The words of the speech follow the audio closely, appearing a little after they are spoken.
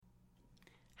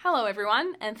Hello,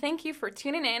 everyone, and thank you for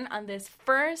tuning in on this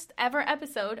first ever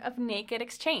episode of Naked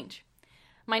Exchange.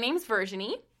 My name's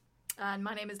Virginie. And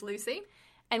my name is Lucy.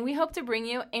 And we hope to bring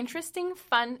you interesting,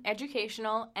 fun,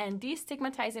 educational, and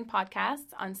destigmatizing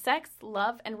podcasts on sex,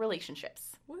 love, and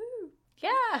relationships. Woo!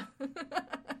 Yeah!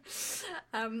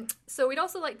 So we'd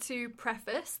also like to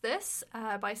preface this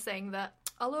by saying that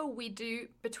although we do,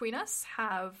 between us,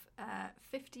 have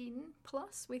 15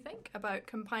 plus, we think, about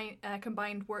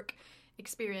combined work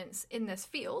experience in this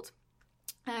field,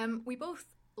 we both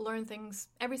learn things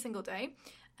every single day,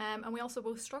 and we also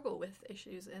both struggle with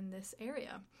issues in this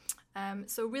area.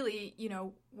 So really,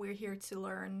 we're here to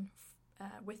learn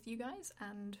with you guys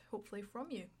and hopefully from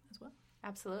you as well.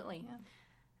 Absolutely. Yeah.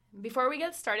 Before we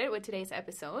get started with today's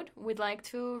episode, we'd like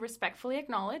to respectfully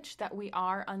acknowledge that we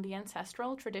are on the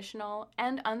ancestral, traditional,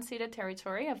 and unceded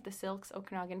territory of the Syilx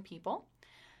Okanagan people.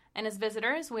 And as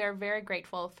visitors, we are very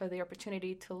grateful for the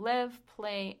opportunity to live,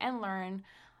 play, and learn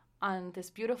on this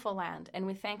beautiful land. And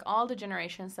we thank all the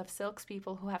generations of Syilx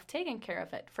people who have taken care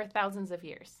of it for thousands of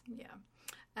years.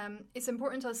 Yeah. It's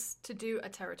important to us to do a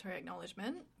territory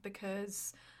acknowledgement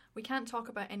because we can't talk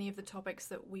about any of the topics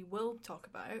that we will talk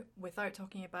about without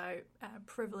talking about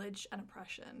privilege and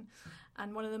oppression.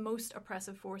 And one of the most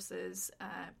oppressive forces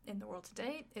in the world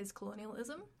today is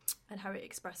colonialism and how it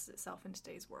expresses itself in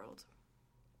today's world.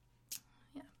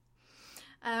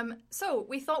 So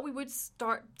we thought we would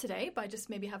start today by just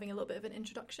maybe having a little bit of an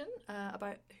introduction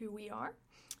about who we are,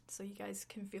 so you guys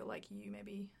can feel like you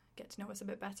maybe get to know us a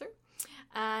bit better.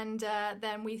 And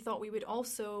then we thought we would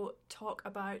also talk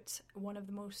about one of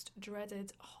the most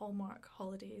dreaded Hallmark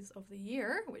holidays of the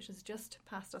year, which has just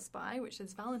passed us by, which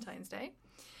is Valentine's Day,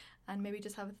 and maybe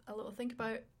just have a little think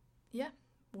about,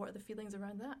 what are the feelings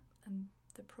around that and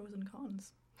the pros and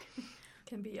cons.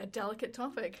 Can be a delicate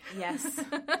topic. Yes,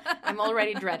 I'm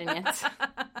already dreading it.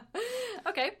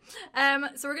 Okay,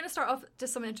 so we're going to start off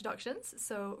just some introductions.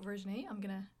 So Virginie, I'm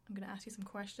gonna ask you some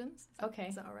questions.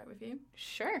 Is that all right with you?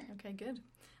 Sure. Okay, good.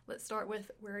 Let's start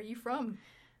with, where are you from?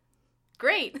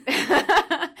 Great.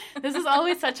 This is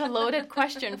always such a loaded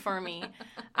question for me.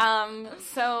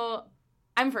 So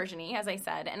I'm Virginie, as I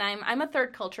said, and I'm a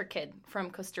third culture kid from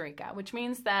Costa Rica, which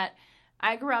means that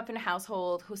I grew up in a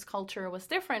household whose culture was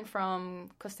different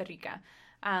from Costa Rica,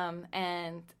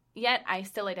 and yet I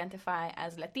still identify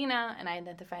as Latina, and I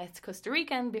identify as Costa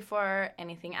Rican before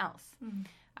anything else.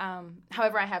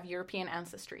 However, I have European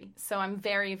ancestry, so I'm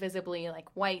very visibly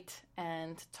white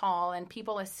and tall, and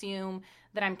people assume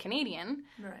that I'm Canadian.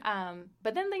 Right.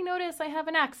 But then they notice I have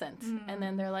an accent, and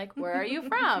then they're like, "Where are you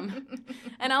from?"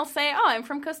 And I'll say, "Oh, I'm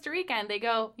from Costa Rica," and they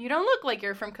go, "You don't look like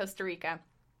you're from Costa Rica."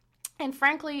 And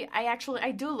frankly,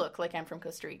 I do look like I'm from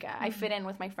Costa Rica. I fit in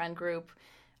with my friend group.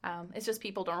 It's just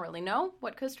people don't really know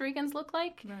what Costa Ricans look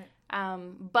like. Right.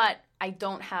 But I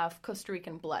don't have Costa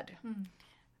Rican blood.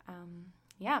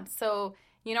 So,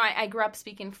 I grew up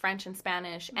speaking French and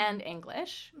Spanish and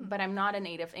English, but I'm not a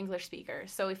native English speaker.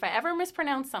 So if I ever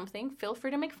mispronounce something, feel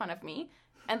free to make fun of me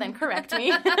and then correct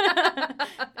me.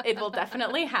 It will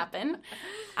definitely happen.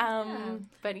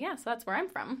 But so that's where I'm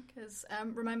from. Because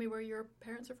remind me where your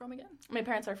parents are from again? My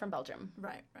parents are from Belgium.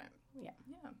 Right. Yeah.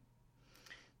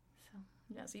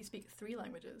 So you speak 3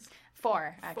 languages.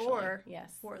 4, actually. 4?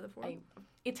 Yes. 4 of the 4?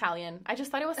 Italian. I just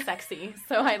thought it was sexy,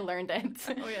 so I learned it.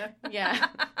 Oh, yeah. Yeah.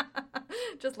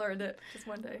 Just learned it. Just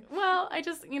one day. Well, I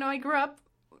just, I grew up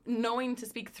knowing to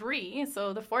speak 3,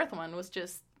 so the 4th one was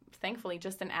thankfully,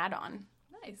 just an add-on.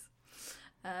 Nice.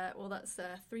 Well, that's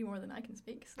 3 more than I can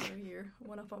speak, so you're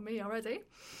one up on me already.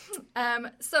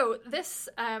 So this,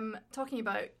 talking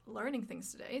about learning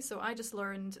things today, so I just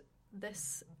learned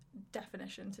this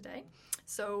definition today.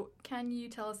 So can you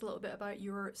tell us a little bit about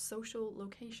your social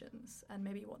locations and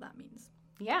maybe what that means?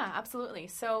 Yeah, absolutely.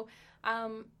 So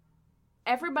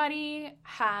everybody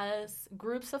has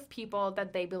groups of people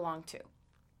that they belong to,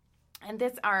 and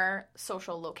these are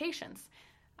social locations.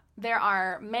 There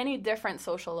are many different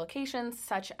social locations,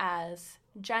 such as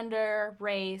gender,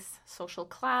 race, social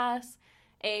class,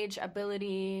 age,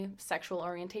 ability, sexual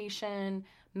orientation,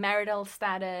 marital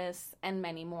status, and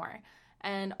many more.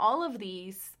 And all of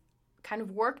these kind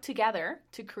of work together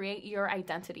to create your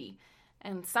identity.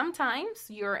 And sometimes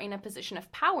you're in a position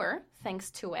of power thanks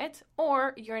to it,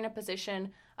 or you're in a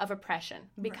position of oppression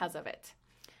because of it.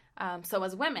 So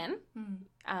as women,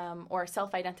 or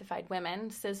self-identified women,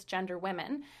 cisgender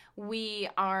women, we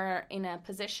are in a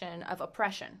position of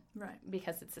oppression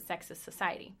because it's a sexist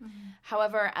society.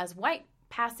 However, as white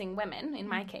passing women, in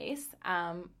my case,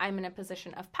 I'm in a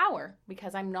position of power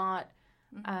because I'm not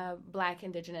a Black,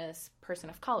 Indigenous person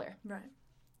of color. Right.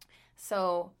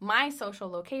 So my social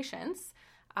locations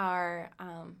are,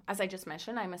 as I just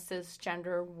mentioned, I'm a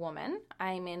cisgender woman.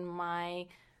 I'm in my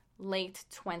late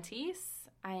 20s.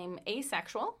 I'm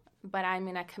asexual, but I'm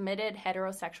in a committed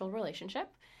heterosexual relationship.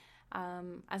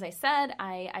 As I said,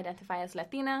 I identify as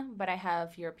Latina, but I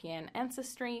have European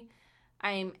ancestry.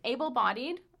 I'm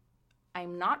able-bodied.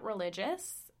 I'm not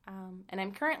religious. And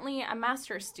I'm currently a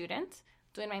master's student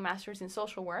doing my master's in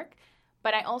social work.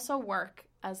 But I also work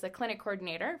as a clinic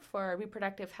coordinator for a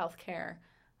reproductive health care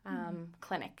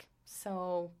clinic.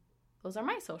 So those are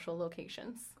my social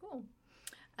locations. Cool.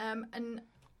 And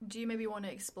do you maybe want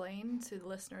to explain to the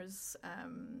listeners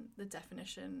the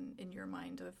definition in your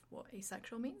mind of what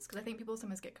asexual means? Because I think people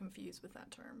sometimes get confused with that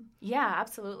term. Yeah,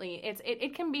 absolutely.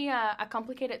 It can be a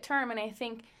complicated term, and I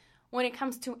think when it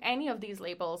comes to any of these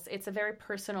labels, it's a very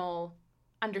personal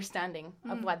understanding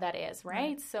of what that is,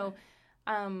 right? So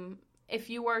if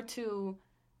you were to...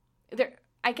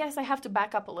 I guess I have to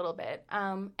back up a little bit.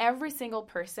 Every single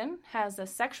person has a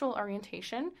sexual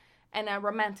orientation and a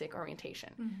romantic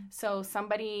orientation. So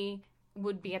somebody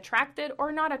would be attracted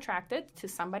or not attracted to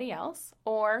somebody else,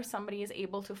 or somebody is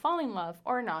able to fall in love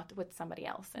or not with somebody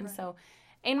else. And so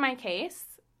in my case,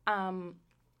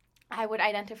 I would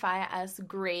identify as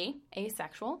gray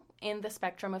asexual in the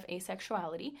spectrum of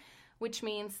asexuality, which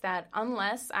means that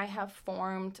unless I have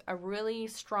formed a really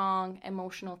strong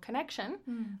emotional connection,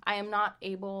 I am not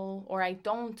able, or I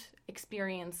don't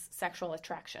experience sexual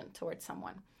attraction towards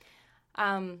someone.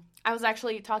 I was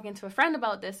actually talking to a friend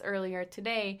about this earlier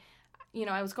today. You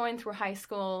know, I was going through high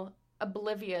school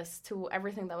oblivious to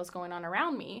everything that was going on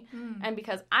around me. And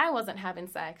because I wasn't having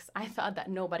sex, I thought that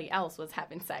nobody else was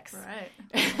having sex.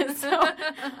 Right. So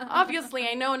obviously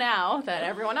I know now that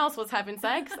everyone else was having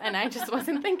sex and I just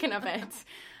wasn't thinking of it.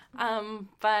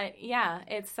 But yeah,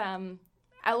 it's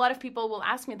a lot of people will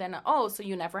ask me then, oh, so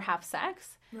you never have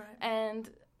sex? Right. And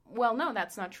well, no,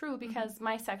 that's not true, because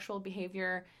my sexual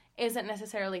behavior isn't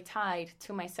necessarily tied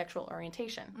to my sexual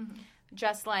orientation.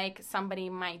 Just like somebody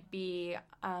might be,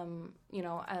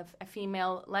 a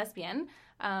female lesbian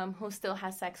who still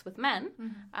has sex with men,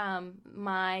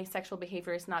 my sexual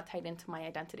behavior is not tied into my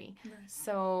identity. Right.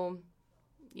 So,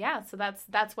 yeah, so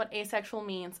that's what asexual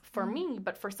means for me.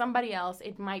 But for somebody else,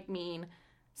 it might mean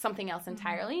something else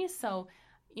entirely. So,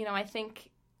 I think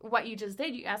what you just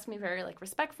did, you asked me very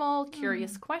respectful,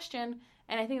 curious question,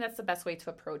 and I think that's the best way to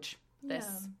approach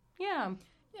this. Yeah,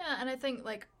 and I think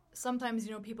sometimes,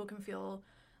 people can feel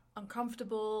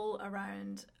uncomfortable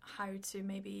around how to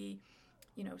maybe,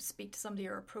 speak to somebody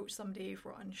or approach somebody if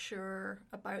we're unsure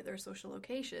about their social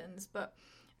locations. But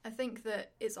I think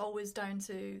that it's always down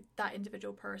to that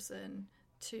individual person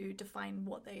to define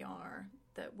what they are,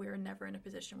 that we're never in a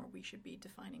position where we should be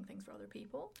defining things for other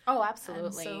people. Oh,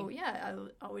 absolutely. And so, yeah,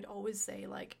 I would always say,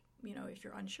 if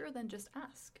you're unsure, then just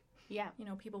ask. Yeah.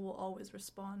 People will always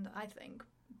respond, I think,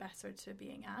 better to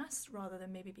being asked rather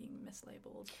than maybe being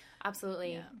mislabeled.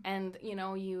 Absolutely. Yeah. And,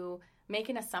 you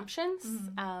making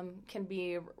assumptions can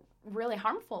be really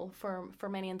harmful for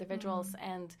many individuals.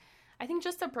 And I think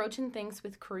just approaching things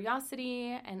with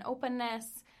curiosity and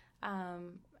openness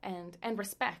and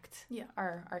respect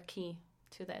are key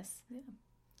to this.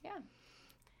 Yeah.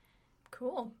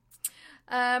 Cool.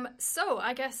 So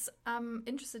I guess I'm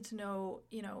interested to know,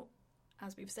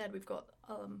 as we've said, we've got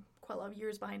quite a lot of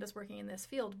years behind us working in this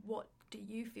field. What do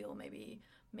you feel maybe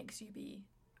makes you be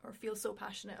or feel so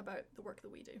passionate about the work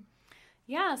that we do?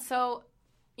 Yeah, so,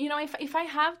 if I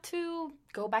have to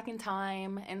go back in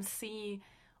time and see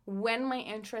when my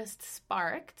interest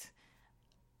sparked,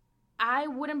 I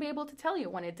wouldn't be able to tell you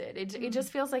when it did. It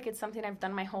just feels like it's something I've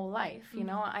done my whole life.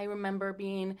 I remember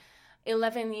being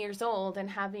 11 years old and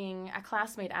having a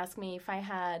classmate ask me if I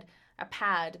had a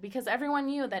pad, because everyone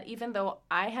knew that even though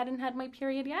I hadn't had my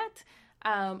period yet,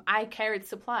 I carried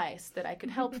supplies that I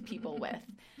could help people with.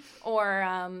 Or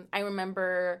I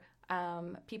remember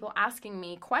people asking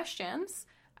me questions,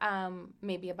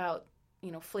 maybe about,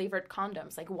 flavored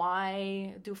condoms. Like,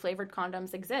 why do flavored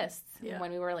condoms exist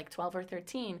when we were 12 or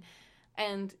 13?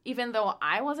 And even though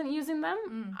I wasn't using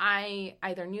them, I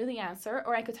either knew the answer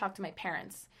or I could talk to my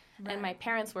parents. Right. And my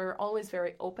parents were always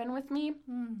very open with me.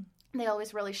 They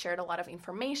always really shared a lot of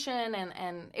information,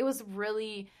 and it was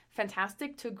really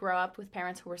fantastic to grow up with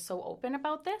parents who were so open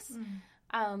about this.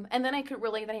 And then I could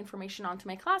relay that information on to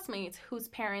my classmates whose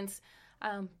parents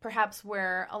perhaps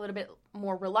were a little bit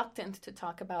more reluctant to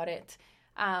talk about it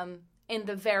in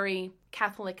the very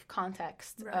Catholic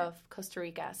context of Costa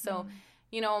Rica. So,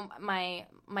 my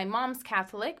mom's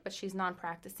Catholic, but she's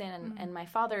non-practicing, and my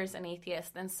father's an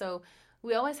atheist. And so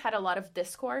we always had a lot of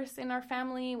discourse in our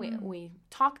family. We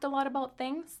talked a lot about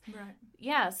things. Right.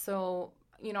 Yeah, so,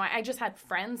 I just had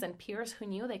friends and peers who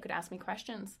knew they could ask me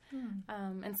questions.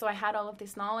 And so I had all of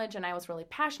this knowledge, and I was really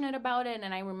passionate about it.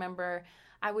 And I remember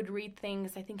I would read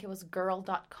things. I think it was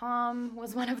girl.com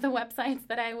was one of the websites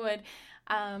that I would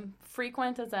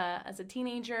frequent as a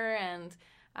teenager, and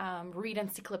read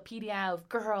encyclopedia of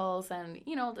girls, and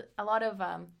a lot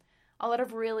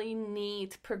of really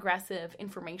neat progressive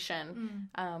information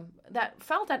that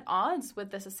felt at odds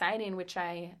with the society in which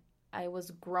I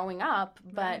was growing up,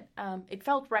 but it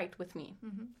felt right with me.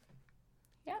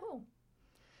 Yeah. Cool.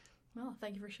 Well,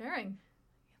 thank you for sharing.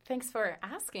 Thanks for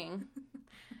asking.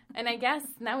 And I guess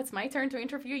now it's my turn to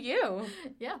interview you.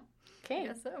 Yeah. Okay. I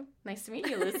guess so. Nice to meet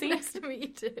you, Lucy. Nice to meet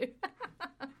you too.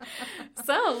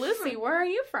 So, Lucy, where are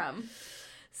you from?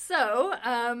 So,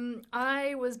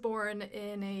 I was born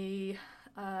in a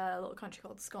little country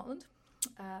called Scotland.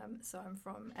 So I'm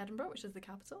from Edinburgh, which is the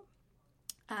capital.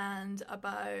 And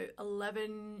about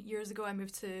 11 years ago, I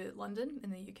moved to London in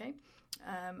the UK.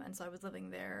 And so I was living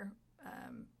there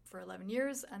for 11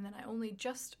 years. And then I only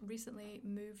just recently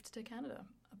moved to Canada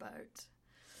about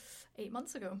 8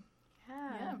 months ago.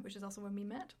 Yeah, which is also when we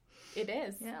met. It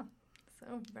is. Yeah.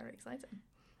 So very exciting.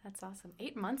 That's awesome.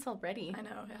 8 months already. I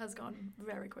know. It has gone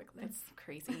very quickly. It's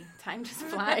crazy. Time just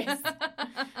flies.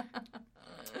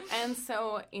 And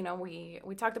so,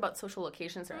 we talked about social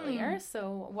locations earlier.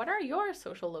 So what are your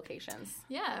social locations?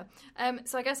 Yeah.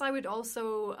 So I guess I would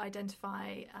also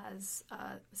identify as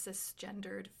a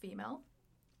cisgendered female.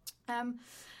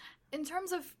 In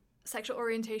terms of sexual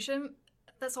orientation,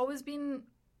 that's always been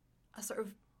a sort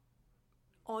of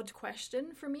odd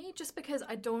question for me, just because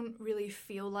I don't really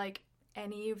feel like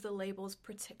any of the labels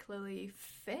particularly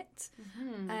fit.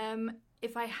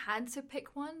 If I had to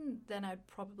pick one, then I'd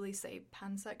probably say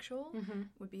pansexual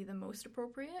would be the most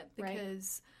appropriate,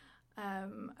 because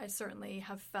I certainly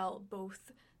have felt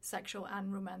both sexual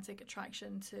and romantic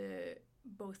attraction to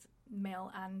both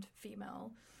male and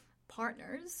female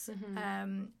partners.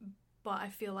 But I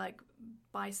feel like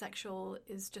bisexual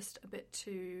is just a bit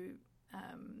too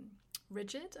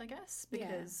rigid, I guess,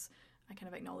 because I kind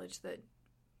of acknowledge that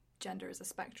gender is a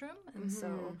spectrum, and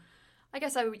so I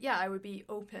guess I would be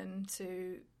open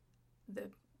to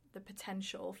the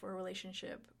potential for a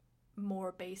relationship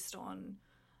more based on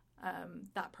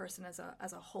that person as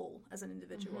a whole, as an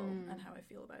individual, and how I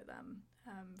feel about them,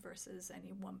 versus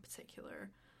any one particular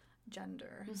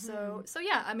gender. So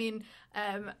yeah, I mean,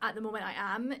 at the moment I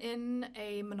am in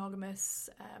a monogamous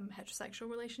heterosexual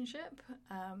relationship,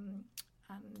 and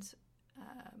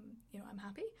I'm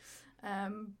happy.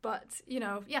 But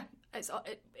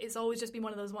it's always just been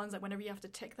one of those ones that whenever you have to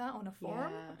tick that on a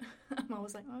form, I'm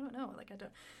always like, I don't know, like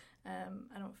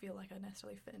I don't feel like I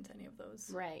necessarily fit into any of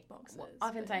those boxes. Well,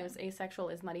 oftentimes asexual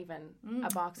is not even a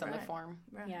box on the form.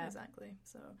 Right, exactly.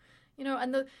 So,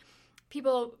 and the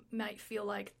people might feel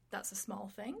like that's a small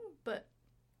thing, but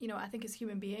I think as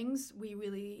human beings, we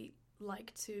really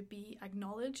like to be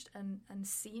acknowledged and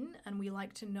seen, and we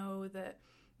like to know that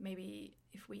maybe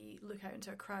if we look out into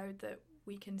a crowd that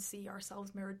we can see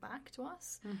ourselves mirrored back to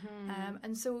us.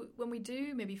 And so when we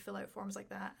do maybe fill out forms like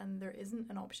that and there isn't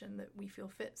an option that we feel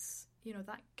fits,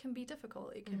 that can be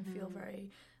difficult. It can feel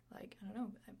very, like, I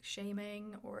don't know,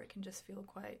 shaming, or it can just feel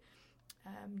quite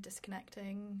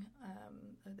disconnecting,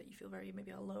 that you feel very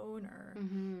maybe alone, or,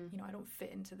 I don't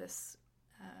fit into this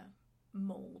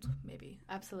mold, maybe.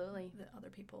 Absolutely. That other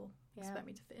people expect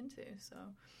me to fit into. So...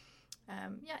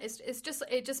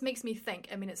 it just makes me think.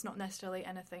 I mean, it's not necessarily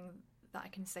anything that I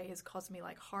can say has caused me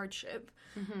like hardship,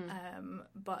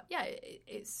 but yeah,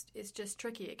 it's just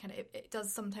tricky. It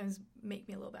does sometimes make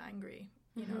me a little bit angry,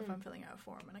 if I'm filling out a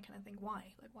form, and I kind of think, why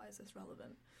is this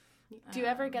relevant? Do you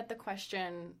ever get the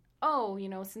question,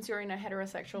 since you're in a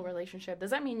heterosexual relationship,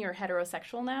 does that mean you're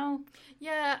heterosexual now?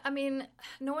 Yeah, I mean,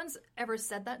 no one's ever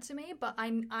said that to me, but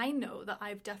I know that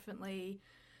I've definitely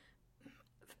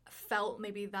felt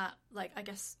maybe that, like, I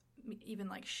guess even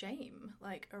like shame,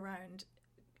 like around,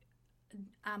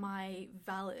 am I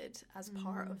valid as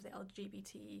part of the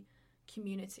LGBT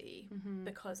community,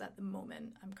 because at the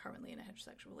moment I'm currently in a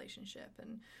heterosexual relationship,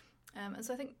 and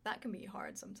so I think that can be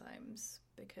hard sometimes,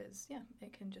 because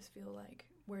it can just feel like,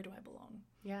 where do I belong?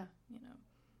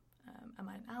 Am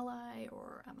I an ally,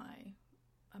 or am I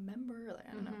a member? Like,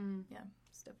 I don't know. Yeah,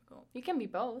 it's difficult. You can be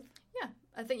both. Yeah,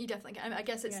 I think you definitely can. I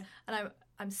guess it's, and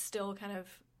I'm still kind of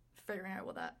figuring out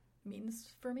what that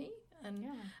means for me.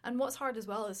 And what's hard as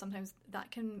well is sometimes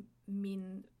that can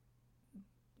mean,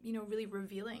 really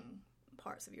revealing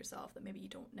parts of yourself that maybe you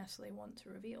don't necessarily want to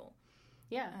reveal.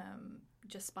 Yeah.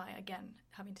 Just by, again,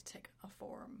 having to tick a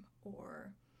form,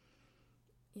 or,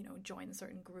 join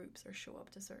certain groups, or show up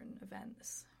to certain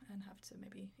events and have to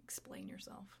maybe explain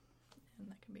yourself and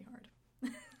that can be hard.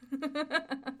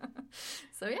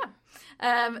 So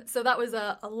yeah, so that was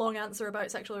a long answer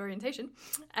about sexual orientation.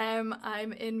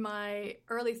 I'm in my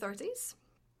early 30s.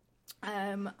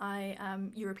 I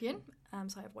am European,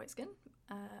 so I have white skin,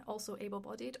 also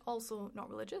able-bodied, also not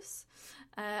religious,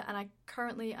 and I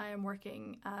am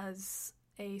working as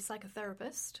a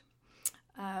psychotherapist,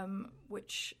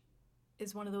 which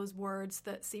is one of those words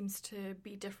that seems to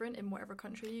be different in whatever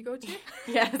country you go to.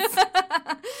 Yes.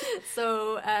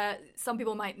 So some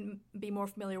people might be more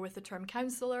familiar with the term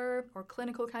counsellor or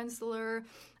clinical counsellor.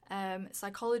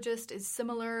 Psychologist is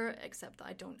similar, except that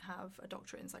I don't have a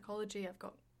doctorate in psychology. I've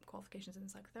got qualifications in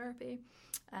psychotherapy.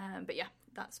 But yeah,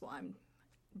 that's what I'm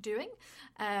doing.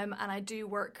 And I do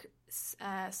work,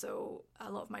 so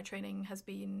a lot of my training has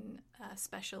been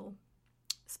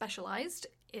specialized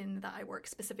in that I work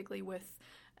specifically with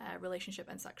relationship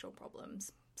and sexual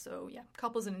problems. So yeah,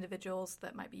 couples and individuals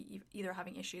that might be either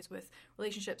having issues with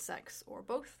relationship, sex, or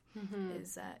both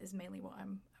is mainly what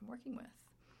I'm working with.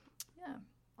 Yeah.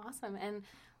 Awesome. And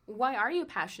why are you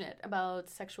passionate about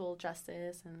sexual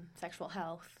justice and sexual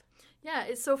health? Yeah,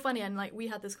 it's so funny, and like we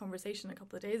had this conversation a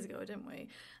couple of days ago, didn't we?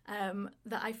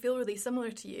 That I feel really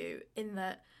similar to you in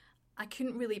that I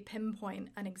couldn't really pinpoint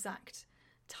an exact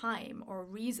time or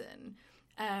reason,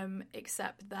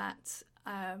 except that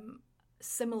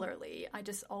similarly, I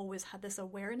just always had this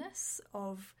awareness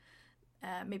of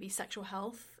maybe sexual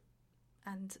health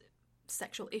and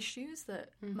sexual issues that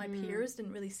my peers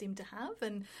didn't really seem to have.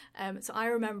 And so I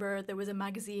remember there was a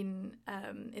magazine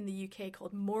in the UK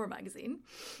called More Magazine,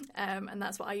 and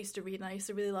that's what I used to read, and I used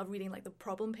to really love reading like the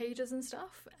problem pages and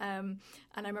stuff. And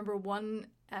I remember one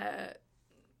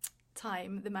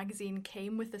time the magazine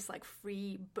came with this like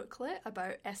free booklet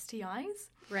about STIs.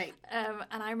 Right.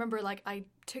 And I remember like I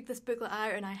took this booklet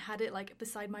out and I had it like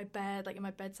beside my bed, like in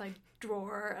my bedside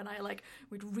drawer, and I like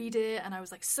would read it, and I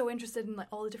was like so interested in like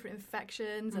all the different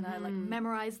infections, and I like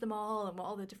memorized them all and what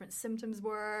all the different symptoms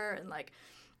were, and like,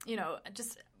 you know,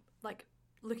 just like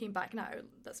looking back now,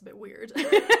 that's a bit weird.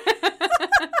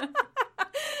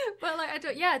 But like I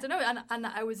don't know, and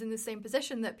I was in the same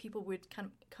position that people would kind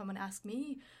of come and ask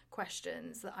me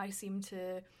questions that I seem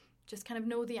to just kind of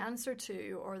know the answer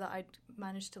to, or that I'd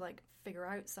managed to like figure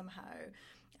out somehow.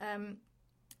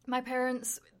 My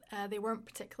parents, they weren't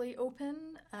particularly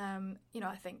open. You know,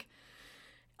 I think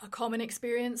a common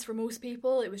experience for most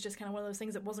people, it was just kind of one of those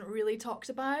things that wasn't really talked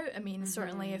about. I mean,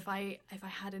 certainly if I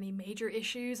had any major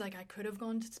issues, like I could have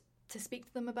gone to speak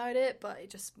to them about it, but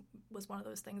it just was one of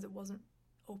those things that wasn't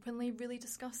openly really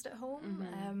discussed at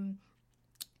home.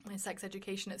 My sex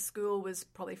education at school was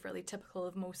probably fairly typical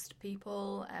of most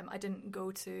people. I didn't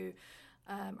go to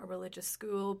a religious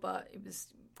school, but it was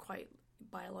quite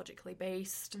biologically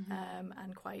based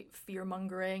and quite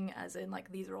fear-mongering, as in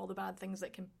like these are all the bad things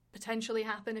that can potentially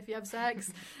happen if you have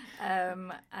sex,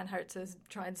 and how to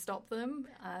try and stop them.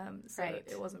 So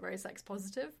it wasn't very sex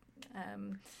positive.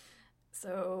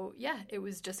 So yeah, it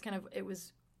was just kind of, it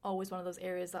was always one of those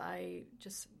areas that I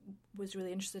just was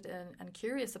really interested in and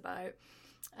curious about.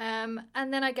 And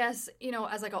then I guess, you know,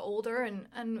 as I got older,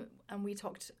 and we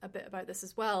talked a bit about this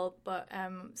as well, but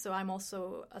so I'm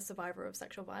also a survivor of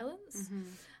sexual violence.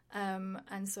 And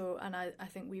I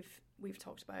think we've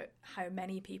talked about how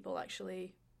many people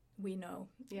actually we know.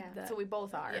 Yeah, so we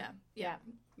both are. Yeah.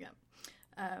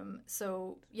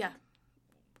 So yeah,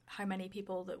 how many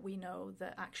people that we know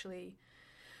that actually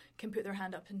can put their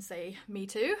hand up and say, me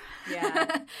too.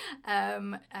 Yeah.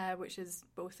 Which is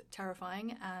both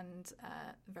terrifying and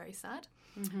very sad.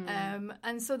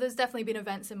 And so there's definitely been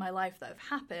events in my life that have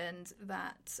happened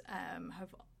that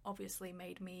have obviously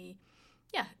made me,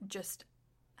 just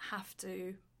have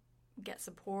to get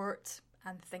support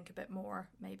and think a bit more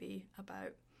maybe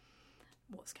about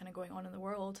what's kind of going on in the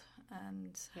world,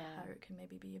 and how it can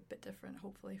maybe be a bit different,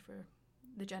 hopefully, for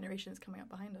the generations coming up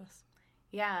behind us.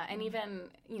 Yeah, and even,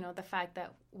 you know, the fact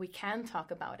that we can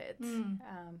talk about it,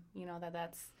 you know,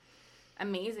 that's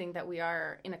amazing that we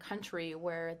are in a country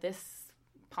where this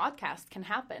podcast can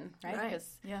happen, right?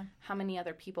 Because how many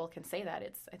other people can say that?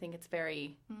 I think it's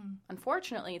very,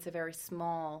 unfortunately, it's a very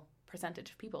small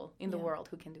percentage of people in the world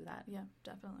who can do that. Yeah,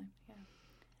 definitely.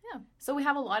 Yeah. So we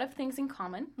have a lot of things in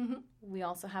common. We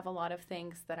also have a lot of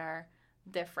things that are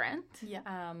different.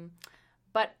 Yeah.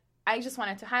 But I just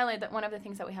wanted to highlight that one of the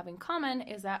things that we have in common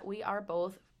is that we are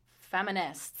both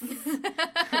feminists.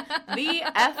 The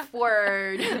F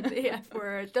word. The F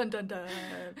word. Dun, dun, dun.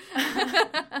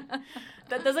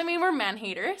 That doesn't mean we're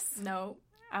man-haters. No.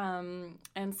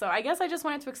 And so I guess I just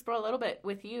wanted to explore a little bit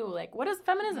with you, like, what does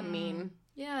feminism mean?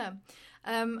 Yeah.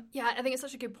 I think it's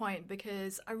such a good point,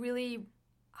 because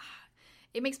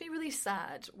it makes me really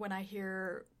sad when I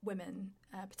hear women,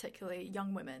 particularly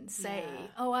young women, say, Yeah.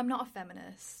 "Oh, I'm not a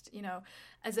feminist,"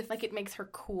 as if Like it makes her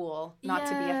cool not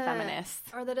to be a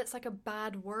feminist. or that it's like a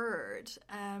bad word.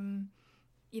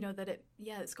 That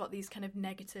it's got these kind of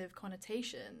negative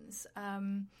connotations.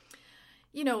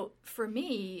 For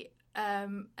me,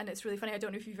 and it's really funny. I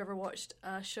don't know if you've ever watched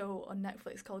a show on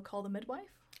Netflix called Call the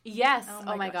Midwife. Yes.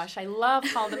 Oh my gosh. I love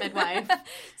Call the Midwife.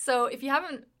 So if you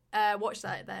haven't watched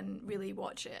that, then really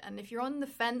watch it. And if you're on the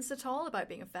fence at all about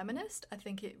being a feminist, I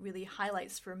think it really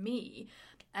highlights for me,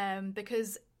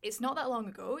 because it's not that long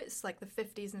ago. It's like the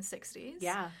 50s and 60s.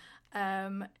 Yeah.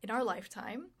 In our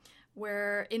lifetime,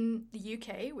 where in the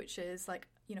UK, which is like,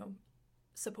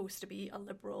 supposed to be a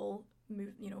liberal,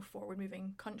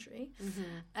 forward-moving country.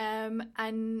 Mm-hmm.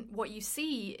 And what you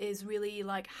see is really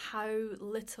like how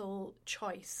little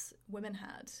choice women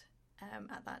had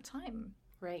at that time.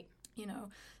 Right.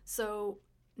 So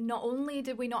not only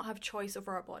did we not have choice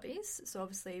over our bodies, so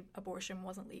obviously abortion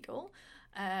wasn't legal,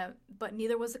 but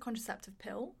neither was the contraceptive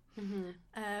pill.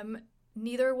 Mm-hmm.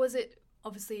 Neither was it,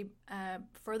 obviously,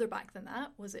 further back than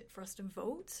that, was it for us to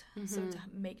vote, Mm-hmm. so to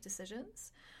make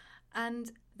decisions.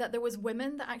 And that there was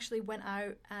women that actually went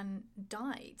out and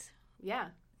died Yeah.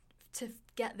 to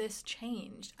get this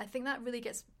changed. I think that really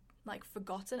gets like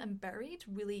forgotten and buried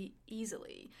really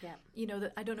easily. Yeah.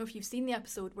 That I don't know if you've seen the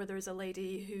episode where there's a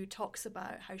lady who talks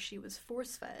about how she was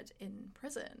force-fed in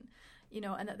prison,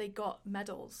 and that they got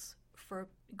medals for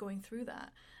going through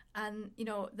that. And,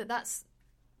 that's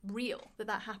real,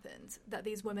 that happened, that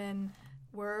these women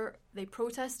they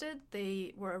protested,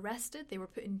 they were arrested, they were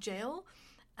put in jail,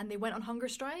 and they went on hunger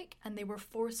strike, and they were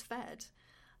force-fed.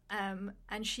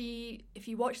 And she, if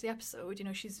you watch the episode,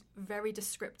 she's very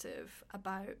descriptive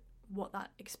about what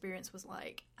that experience was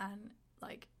like. And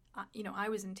like, I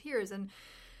was in tears,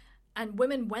 and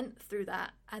women went through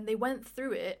that, and they went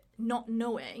through it not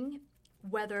knowing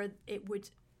whether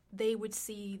they would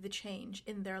see the change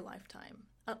in their lifetime.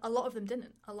 A lot of them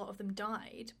didn't. A lot of them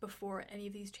died before any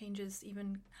of these changes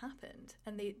even happened.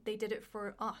 And they did it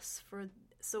for us.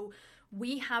 So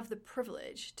we have the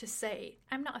privilege to say,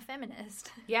 I'm not a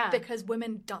feminist. Yeah. Because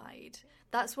women died.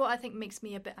 That's what I think makes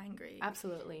me a bit angry.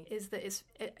 Absolutely. Is that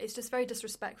it's just very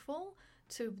disrespectful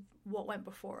to what went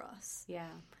before us. Yeah.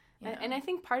 And I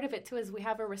think part of it, too, is we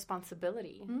have a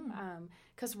responsibility.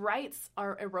 Because rights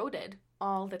are eroded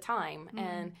all the time.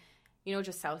 And,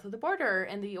 just south of the border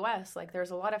in the U.S., like,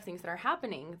 there's a lot of things that are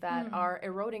happening that are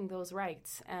eroding those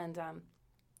rights. And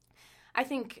I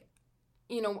think,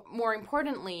 more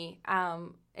importantly,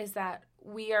 is that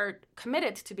we are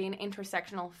committed to being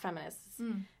intersectional feminists.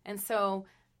 And so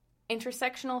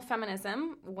intersectional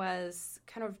feminism was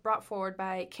kind of brought forward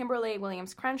by Kimberly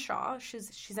Williams Crenshaw.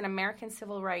 She's an American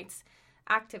civil rights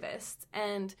activist.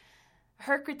 And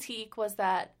her critique was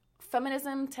that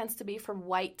feminism tends to be for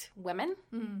white women,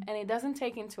 and it doesn't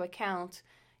take into account,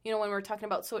 when we're talking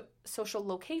about social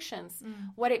locations,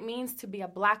 what it means to be a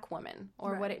Black woman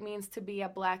or what it means to be a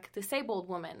Black disabled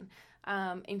woman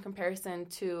in comparison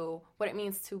to what it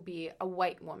means to be a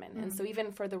white woman. And so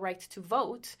even for the right to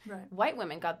vote, white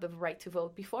women got the right to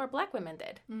vote before Black women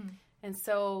did. And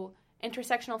so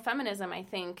intersectional feminism, I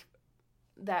think,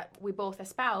 that we both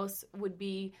espouse would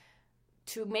be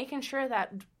to making sure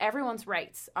that everyone's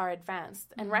rights are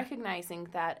advanced and recognizing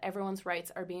that everyone's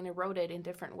rights are being eroded in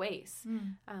different ways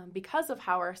because of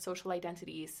how our social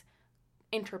identities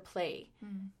interplay.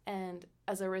 And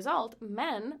as a result,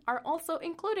 men are also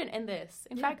included in this.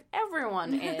 In fact,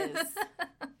 everyone is.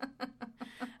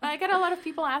 I get a lot of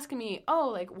people asking me,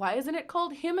 why isn't it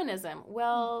called humanism?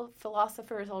 Well,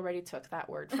 philosophers already took that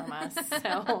word from us.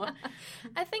 So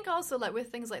I think also, with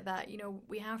things like that,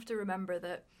 we have to remember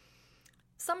that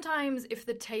sometimes if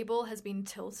the table has been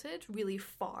tilted really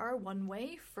far one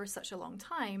way for such a long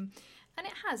time, and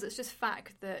it has, it's just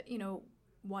fact that,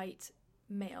 white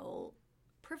male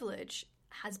privilege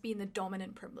has been the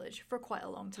dominant privilege for quite a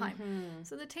long time.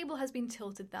 So the table has been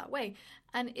tilted that way.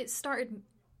 And it started,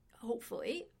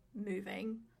 hopefully,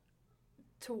 moving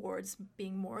towards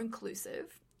being more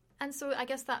inclusive. And so I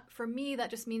guess that, for me,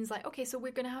 that just means okay, so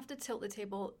we're going to have to tilt the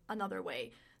table another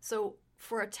way. So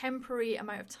for a temporary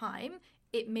amount of time,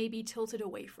 it may be tilted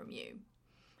away from you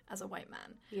as a white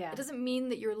man. Yeah. It doesn't mean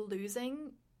that you're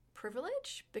losing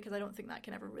privilege, because I don't think that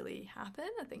can ever really happen.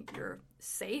 I think you're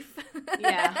safe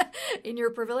in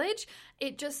your privilege.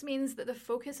 It just means that the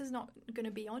focus is not going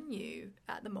to be on you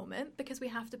at the moment, because we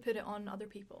have to put it on other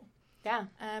people. Yeah.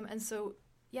 And so,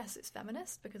 yes, it's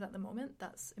feminist, because at the moment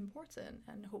that's important,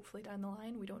 and hopefully down the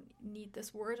line we don't need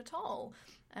this word at all.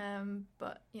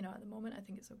 But, at the moment I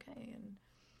think it's okay. And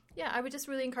yeah, I would just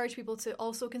really encourage people to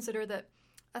also consider that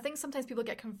I think sometimes people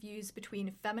get confused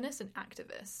between feminist and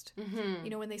activist. Mm-hmm. You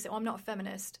know, when they say, "Oh, I'm not a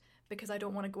feminist because I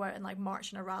don't want to go out and like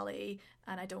march in a rally,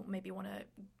 and I don't maybe want to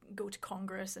go to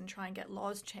Congress and try and get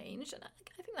laws changed," and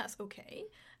I think that's okay.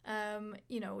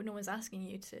 You know, no one's asking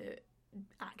you to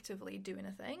actively do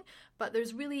anything, but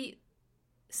there's really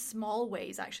small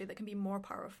ways actually that can be more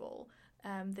powerful,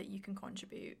 that you can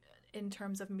contribute in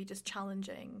terms of me just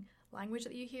challenging language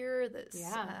that you hear that's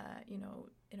you know,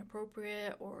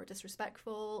 inappropriate or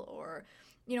disrespectful, or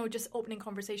you know, just opening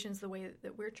conversations the way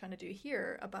that we're trying to do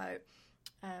here about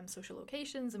social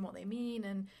locations and what they mean,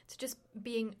 and to just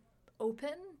being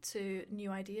open to new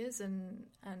ideas, and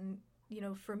you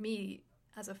know, for me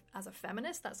as a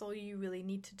feminist, that's all you really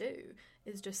need to do,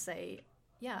 is just say,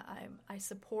 yeah, I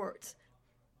support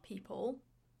people,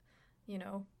 you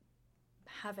know,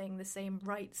 having the same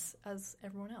rights as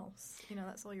everyone else. You know,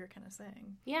 that's all you're kind of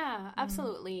saying. Yeah,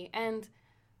 absolutely. And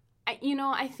you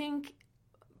know, I think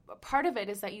part of it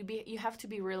is that you have to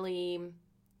be really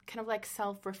kind of like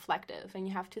self-reflective, and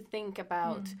you have to think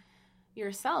about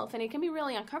yourself, and it can be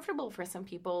really uncomfortable for some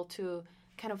people to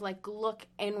kind of like look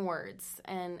inwards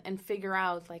and figure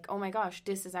out like, oh my gosh,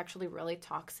 this is actually really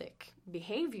toxic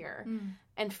behavior,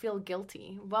 and feel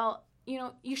guilty. Well, you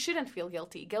know, you shouldn't feel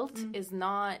guilty. Guilt is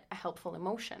not a helpful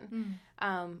emotion,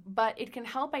 but it can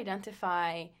help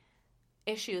identify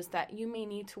issues that you may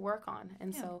need to work on.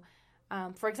 And so,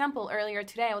 for example, earlier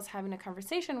today I was having a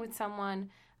conversation with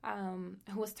someone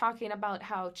who was talking about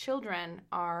how children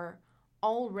are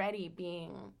already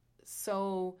being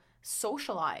so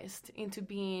socialized into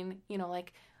being, you know,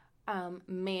 like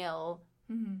male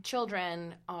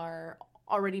children are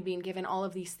already being given all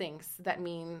of these things that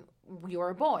mean you're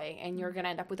a boy and you're going to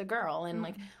end up with a girl, and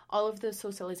like all of the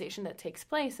socialization that takes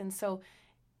place. And so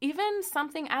even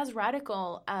something as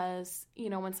radical as, you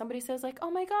know, when somebody says like,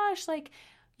 oh my gosh, like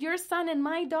your son and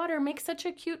my daughter make such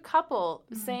a cute couple,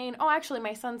 saying, oh, actually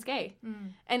my son's gay.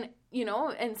 And, you know,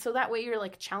 and so that way you're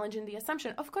like challenging the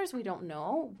assumption. Of course, we don't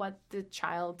know what the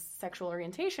child's sexual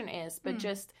orientation is, but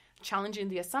just challenging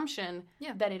the assumption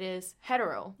that it is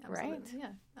hetero, Absolutely. right?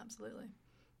 Yeah, absolutely.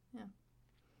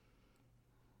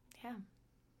 Yeah.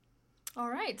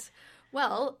 All right.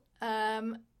 Well,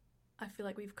 I feel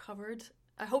like we've covered.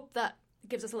 I hope that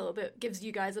gives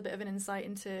you guys a bit of an insight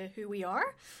into who we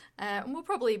are. And we'll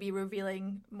probably be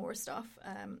revealing more stuff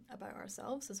about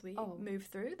ourselves as we move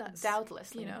through. That's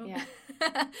doubtlessly, you know. yeah.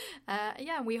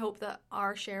 And we hope that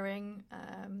our sharing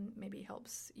maybe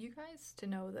helps you guys to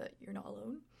know that you're not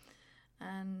alone.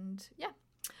 And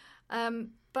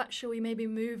but shall we maybe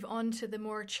move on to the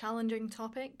more challenging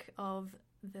topic of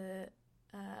the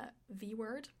V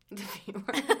word? The V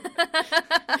word.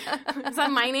 Is that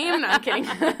my name? No, I'm kidding.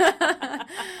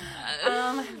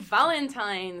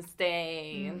 Valentine's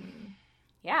Day.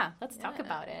 Yeah, let's talk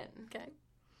about it. Okay.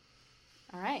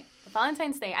 All right.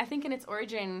 Valentine's Day, I think in its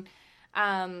origin,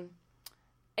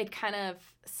 it kind of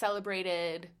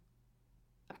celebrated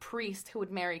a priest who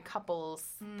would marry couples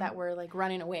that were like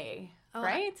running away,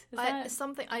 right?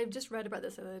 Something I just read about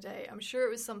this the other day. I'm sure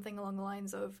it was something along the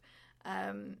lines of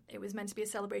it was meant to be a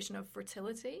celebration of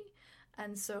fertility,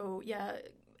 and so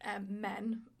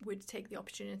men would take the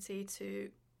opportunity to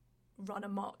run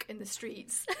amok in the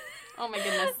streets. Oh my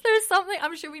goodness! There's something,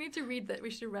 I'm sure we need to read that.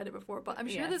 We should have read it before, but I'm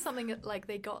sure there's something like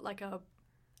they got like a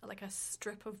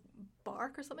strip of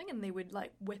bark or something, and they would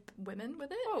like whip women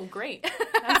with it. Oh, great!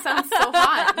 That sounds so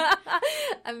hot.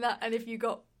 And if you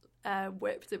got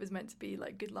whipped, it was meant to be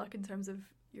like good luck in terms of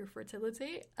your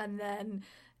fertility, and then.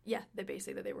 Yeah,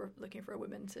 they were looking for a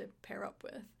woman to pair up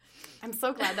with. I'm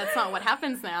so glad that's not what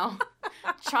happens now.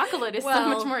 Chocolate is so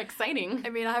much more exciting. I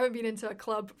mean, I haven't been into a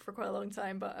club for quite a long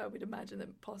time, but I would imagine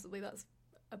that possibly that's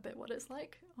a bit what it's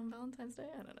like on Valentine's Day.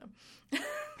 I don't know.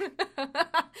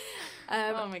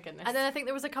 Oh my goodness. And then I think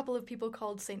there was a couple of people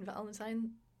called Saint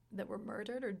Valentine that were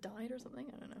murdered or died or something.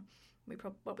 I don't know. We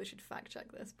probably should fact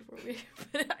check this before we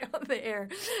put it on the air.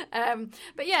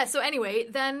 But yeah, so anyway,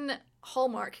 then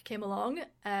Hallmark came along.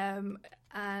 And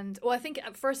I think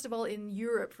first of all in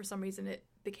Europe, for some reason, it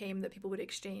became that people would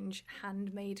exchange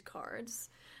handmade cards.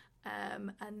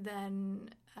 And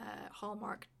then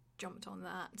Hallmark jumped on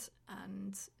that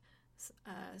and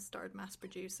started mass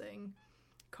producing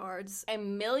cards. $1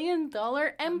 million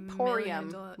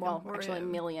emporium. Actually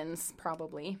millions,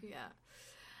 probably. Yeah.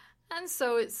 And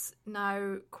so it's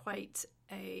now quite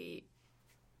a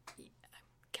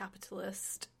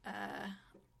capitalist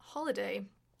holiday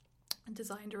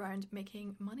designed around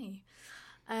making money.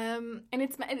 And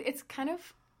it's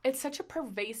such a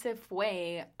pervasive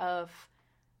way of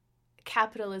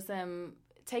capitalism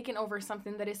taking over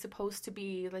something that is supposed to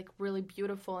be like really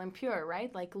beautiful and pure,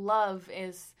 right? Like love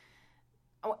is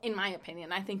in my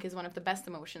opinion, I think is one of the best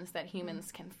emotions that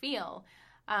humans can feel.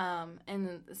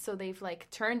 And so they've like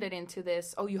turned it into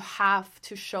this, you have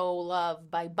to show love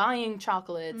by buying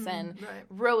chocolates and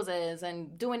roses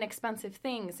and doing expensive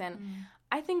things. And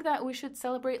I think that we should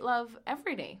celebrate love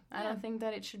every day. I don't think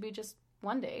that it should be just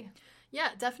one day. Yeah,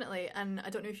 definitely. And I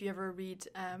don't know if you ever read,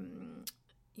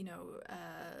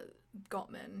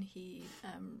 Gottman. He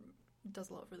does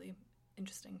a lot of really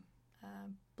interesting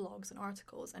blogs and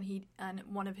articles. And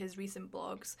one of his recent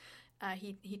blogs,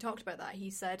 he talked about that. He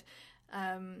said,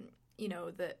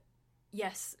 that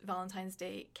yes, Valentine's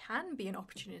Day can be an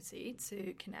opportunity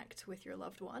to connect with your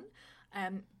loved one,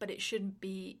 but it shouldn't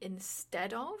be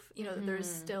instead of, that there's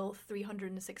still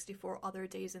 364 other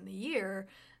days in the year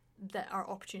that are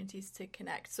opportunities to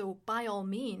connect. So by all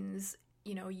means,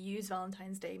 use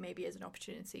Valentine's Day maybe as an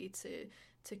opportunity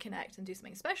to connect and do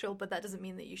something special, but that doesn't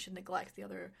mean that you should neglect the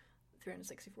other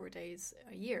 364 days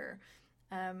a year.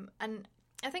 And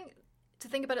I think to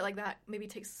think about it like that maybe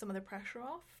takes some of the pressure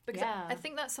off, because I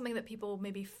think that's something that people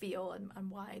maybe feel,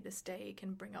 and why this day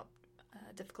can bring up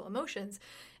difficult emotions,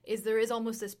 is there is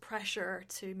almost this pressure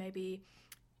to maybe,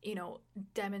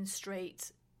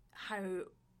 demonstrate how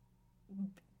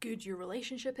good your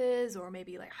relationship is, or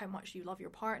maybe like how much you love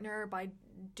your partner by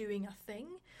doing a thing,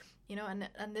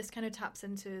 and this kind of taps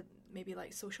into maybe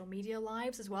like social media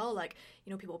lives as well, like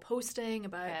people posting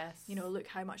about look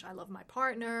how much I love my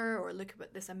partner, or look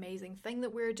at this amazing thing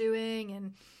that we're doing,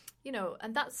 and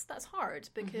and that's hard,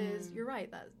 because you're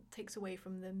right, that takes away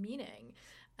from the meaning,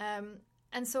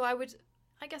 and so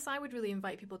I guess I would really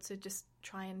invite people to just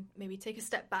try and maybe take a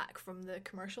step back from the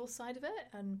commercial side of it,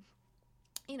 and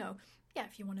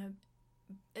if you want to,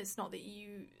 it's not that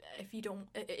if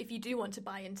you do want to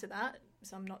buy into that,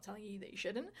 so I'm not telling you that you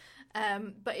shouldn't,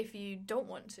 but if you don't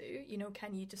want to,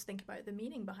 can you just think about the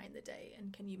meaning behind the day,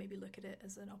 and can you maybe look at it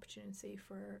as an opportunity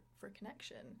for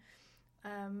connection,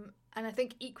 and I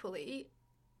think equally,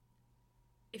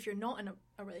 if you're not in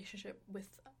a relationship with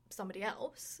somebody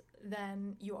else,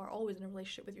 then you are always in a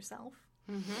relationship with yourself.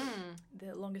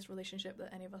 The longest relationship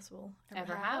that any of us will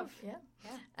ever have.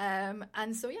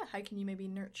 And so how can you maybe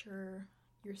nurture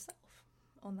yourself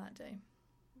on that day?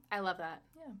 I love that.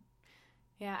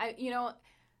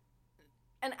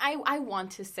 And I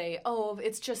want to say,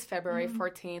 it's just February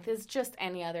 14th, it's just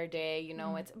any other day,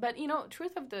 but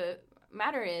truth of the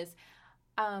matter is,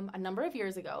 a number of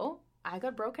years ago I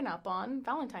got broken up on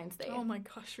Valentine's Day. Oh my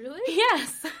gosh, really?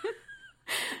 Yes.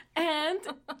 And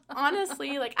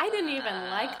honestly, like, I didn't even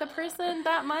like the person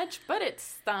that much, but it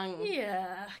stung.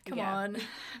 Yeah, come on.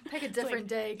 Pick a different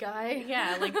day, guy.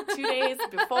 Yeah, like 2 days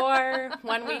before,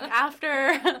 1 week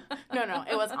after. No,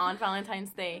 it was on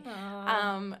Valentine's Day.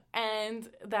 And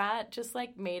that just,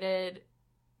 like, made it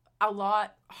a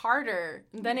lot harder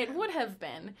than it would have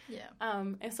been.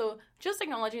 And so just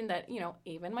acknowledging that,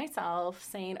 even myself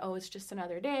saying, it's just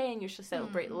another day and you should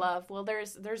celebrate love. Well,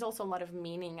 there's also a lot of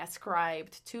meaning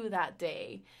ascribed to that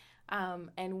day.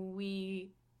 And we,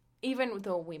 even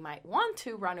though we might want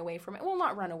to run away from it, well,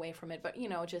 not run away from it, but,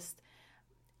 just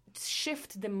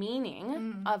shift the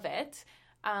meaning of it,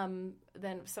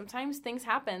 then sometimes things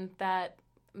happen that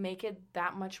make it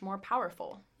that much more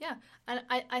powerful. Yeah, and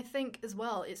I think as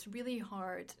well, it's really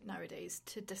hard nowadays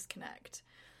to disconnect,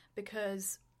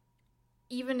 because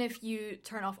even if you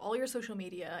turn off all your social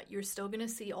media, you're still going to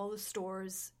see all the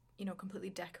stores, completely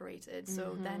decorated.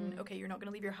 So then, okay, you're not going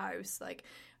to leave your house, like,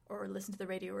 or listen to the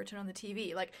radio or turn on the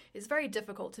TV. Like, it's very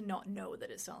difficult to not know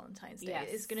that it's Valentine's Day. Yes.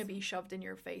 It's going to be shoved in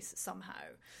your face somehow.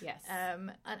 Yes.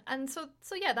 And so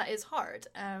yeah, that is hard.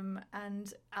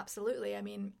 And absolutely, I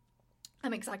mean,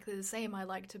 I'm exactly the same. I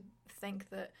like to think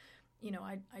that,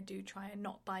 I do try and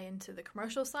not buy into the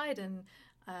commercial side, and,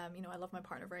 I love my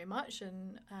partner very much,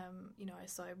 and,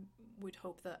 so I would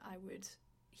hope that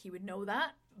he would know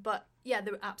that. But yeah,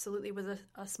 there absolutely was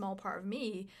a small part of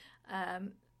me,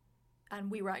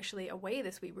 and we were actually away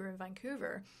this week. We were in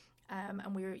Vancouver, and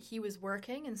he was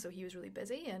working, and so he was really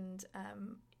busy, and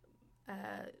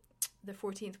the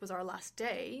 14th was our last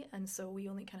day, and so we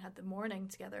only kind of had the morning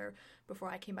together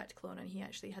before I came back to Kelowna, and he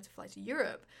actually had to fly to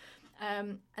Europe.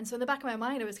 And so in the back of my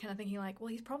mind, I was kind of thinking, like, well,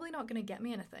 he's probably not going to get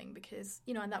me anything, because,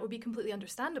 and that would be completely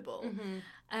understandable.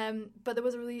 But there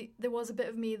was a bit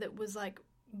of me that was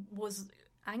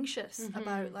anxious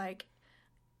about, like,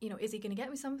 is he going to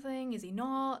get me something? Is he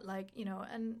not? Like,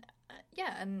 and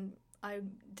and I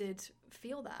did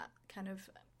feel that kind of,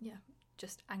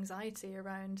 just anxiety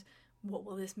around, what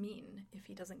will this mean if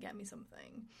he doesn't get me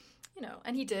something?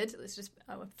 And he did. Let's just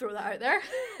throw that out there.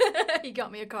 He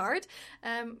got me a card,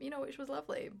 which was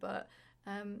lovely. But,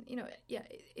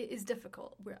 it is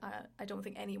difficult. I don't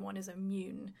think anyone is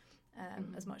immune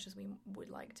as much as we would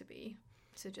like to be,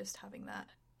 to just having that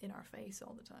in our face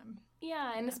all the time.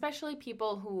 Yeah, and especially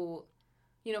people who,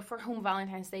 for whom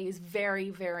Valentine's Day is very,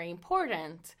 very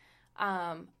important.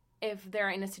 If they're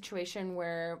in a situation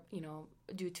where,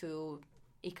 due to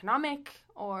economic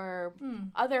or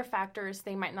other factors,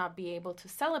 they might not be able to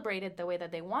celebrate it the way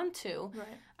that they want to,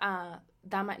 Right.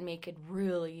 that might make it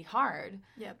really hard.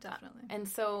 Yeah, definitely. And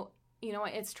so,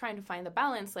 it's trying to find the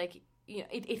balance. Like,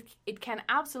 it can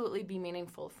absolutely be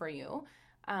meaningful for you.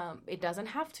 It doesn't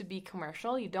have to be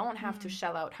commercial. You don't have to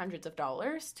shell out hundreds of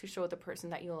dollars to show the person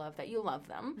that you love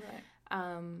them.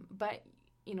 Right. But,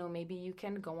 maybe you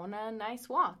can go on a nice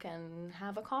walk and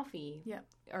have a coffee. Yeah.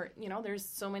 Or, there's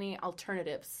so many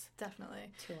alternatives.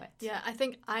 Definitely. To it. Yeah,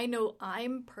 I know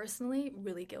I'm personally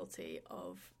really guilty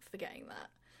of forgetting that.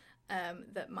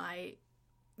 That my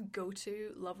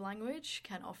go-to love language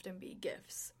can often be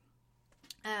gifts.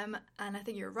 And I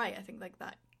think you're right. I think like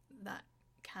that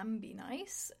can be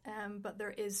nice, but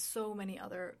there is so many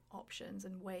other options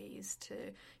and ways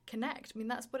to connect. I mean,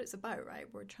 that's what it's about, right?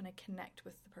 We're trying to connect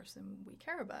with the person we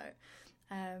care about,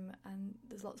 and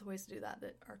there's lots of ways to do that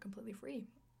are completely free.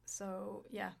 So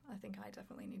yeah, I think I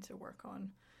definitely need to work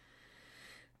on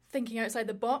thinking outside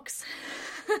the box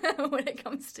when it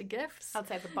comes to gifts.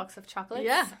 Outside the box of chocolates?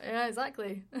 Yeah,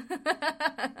 exactly.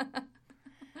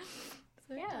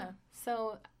 Yeah.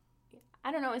 So,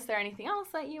 I don't know, is there anything else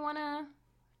that you want to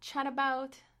chat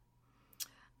about?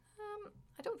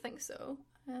 I don't think so.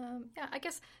 Yeah, I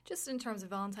guess just in terms of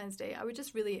Valentine's Day, I would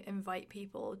just really invite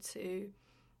people to,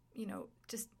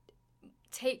 just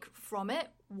take from it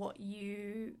what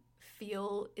you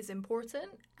feel is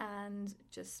important and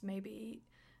just maybe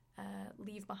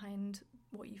leave behind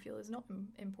what you feel is not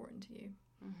important to you.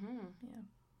 Mm-hmm. Yeah.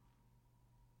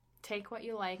 Take what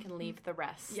you like and leave the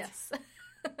rest. Yes.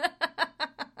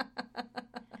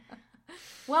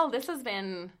 Well, this has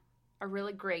been a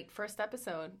really great first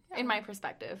episode, in my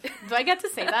perspective. Do I get to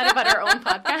say that about our own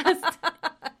podcast?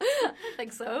 I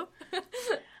think so.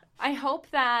 I hope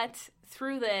that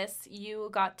through this, you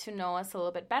got to know us a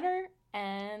little bit better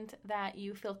and that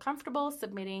you feel comfortable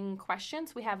submitting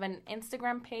questions. We have an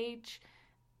Instagram page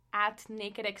at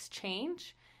Naked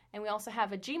Exchange. And we also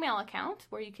have a Gmail account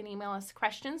where you can email us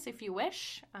questions if you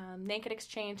wish,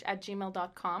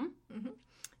 nakedexchange@gmail.com. Mm-hmm.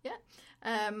 Yeah.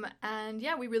 And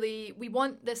yeah, we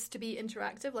want this to be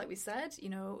interactive, like we said.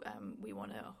 We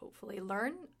want to hopefully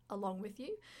learn along with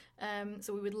you.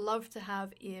 So we would love to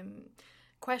have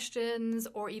questions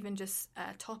or even just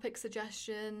topic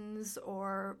suggestions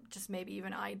or just maybe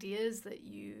even ideas that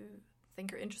you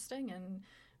think are interesting and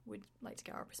would like to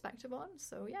get our perspective on.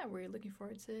 So yeah, we're looking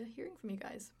forward to hearing from you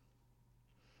guys.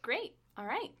 Great. All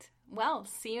right. Well,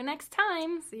 see you next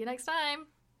time. See you next time.